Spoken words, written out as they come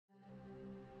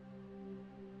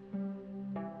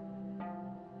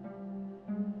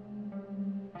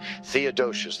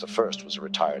Theodosius I was a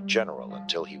retired general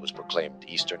until he was proclaimed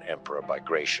Eastern Emperor by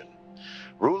Gratian,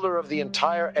 ruler of the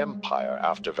entire empire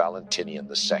after Valentinian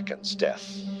II's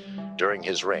death. During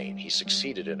his reign, he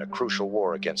succeeded in a crucial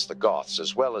war against the Goths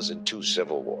as well as in 2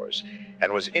 civil wars,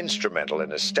 and was instrumental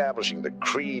in establishing the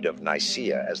Creed of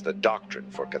Nicaea as the doctrine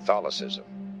for Catholicism.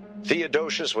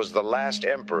 Theodosius was the last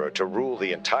emperor to rule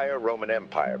the entire Roman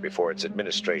Empire before its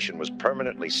administration was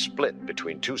permanently split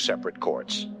between 2 separate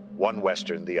courts, one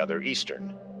Western, the other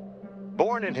Eastern.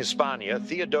 Born in Hispania,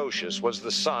 Theodosius was the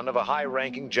son of a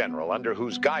high-ranking general under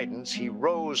whose guidance he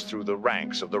rose through the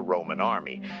ranks of the Roman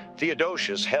army.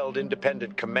 Theodosius held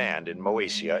independent command in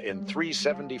Moesia in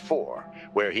 374,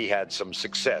 where he had some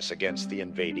success against the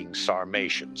invading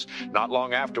Sarmatians. Not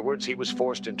long afterwards, he was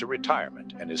forced into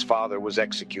retirement, and his father was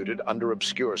executed under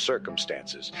obscure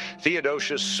circumstances.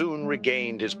 Theodosius soon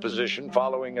regained his position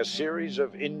following a series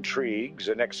of intrigues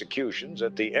and executions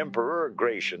at the Emperor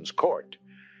Gratian's court.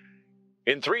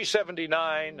 In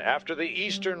 379, after the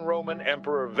Eastern Roman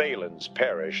Emperor Valens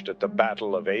perished at the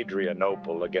Battle of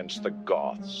Adrianople against the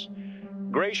Goths,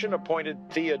 Gratian appointed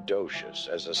Theodosius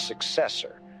as a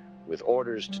successor, with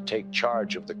orders to take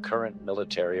charge of the current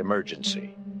military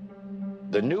emergency.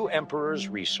 The new emperor's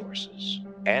resources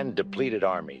and depleted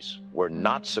armies were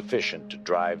not sufficient to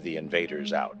drive the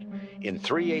invaders out. In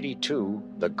 382,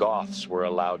 the Goths were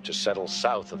allowed to settle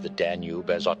south of the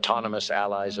Danube as autonomous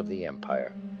allies of the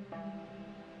empire.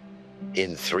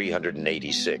 In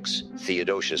 386,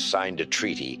 Theodosius signed a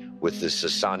treaty with the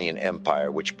Sasanian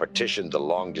Empire, which partitioned the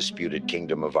long-disputed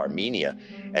kingdom of Armenia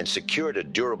and secured a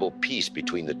durable peace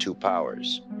between the 2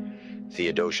 powers.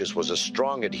 Theodosius was a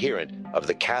strong adherent of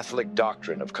the Catholic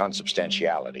doctrine of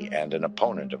consubstantiality and an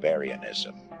opponent of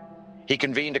Arianism. He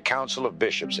convened a council of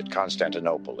bishops at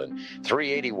Constantinople in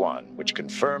 381, which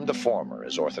confirmed the former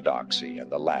as orthodoxy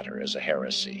and the latter as a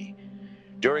heresy.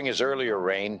 During his earlier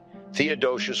reign,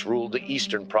 Theodosius ruled the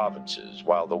eastern provinces,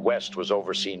 while the west was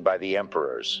overseen by the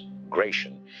emperors,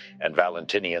 Gratian and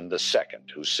Valentinian II,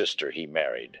 whose sister he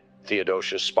married.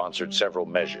 Theodosius sponsored several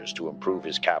measures to improve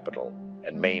his capital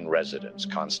and main residence,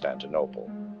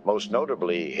 Constantinople, most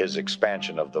notably his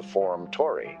expansion of the Forum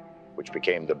Tauri, which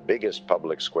became the biggest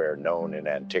public square known in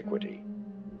antiquity.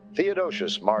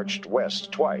 Theodosius marched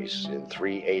west twice in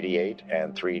 388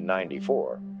 and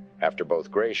 394, after both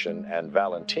Gratian and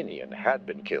Valentinian had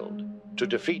been killed, to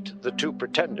defeat the 2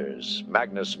 pretenders,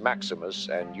 Magnus Maximus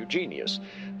and Eugenius,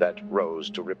 that rose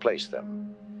to replace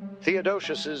them.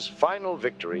 Theodosius's final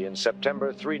victory in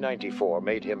September 394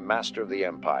 made him master of the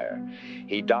empire.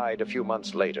 He died a few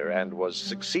months later and was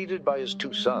succeeded by his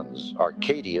 2 sons,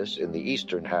 Arcadius in the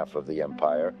eastern half of the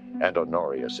empire and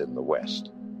Honorius in the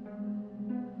west.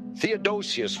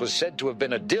 Theodosius was said to have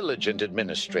been a diligent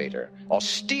administrator,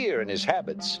 austere in his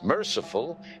habits,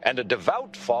 merciful, and a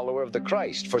devout follower of the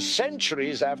Christ. For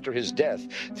centuries after his death,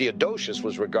 Theodosius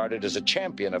was regarded as a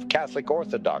champion of Catholic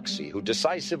orthodoxy who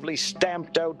decisively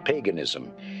stamped out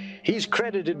paganism. He's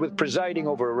credited with presiding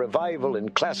over a revival in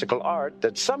classical art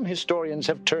that some historians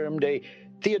have termed a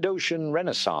Theodosian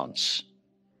Renaissance.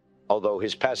 Although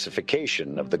his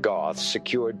pacification of the Goths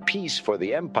secured peace for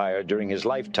the empire during his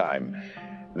lifetime,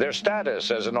 their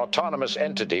status as an autonomous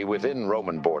entity within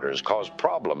Roman borders caused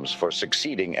problems for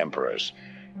succeeding emperors.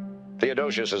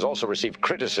 Theodosius has also received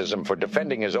criticism for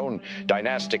defending his own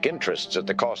dynastic interests at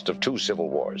the cost of 2 civil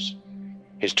wars.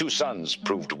 His 2 sons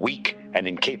proved weak and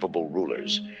incapable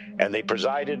rulers, and they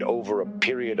presided over a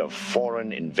period of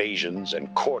foreign invasions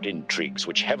and court intrigues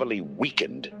which heavily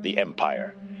weakened the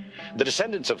empire. The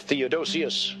descendants of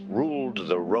Theodosius ruled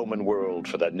the Roman world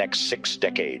for the next 6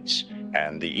 decades,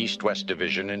 and the East-West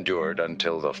division endured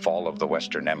until the fall of the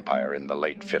Western Empire in the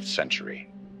late 5th century.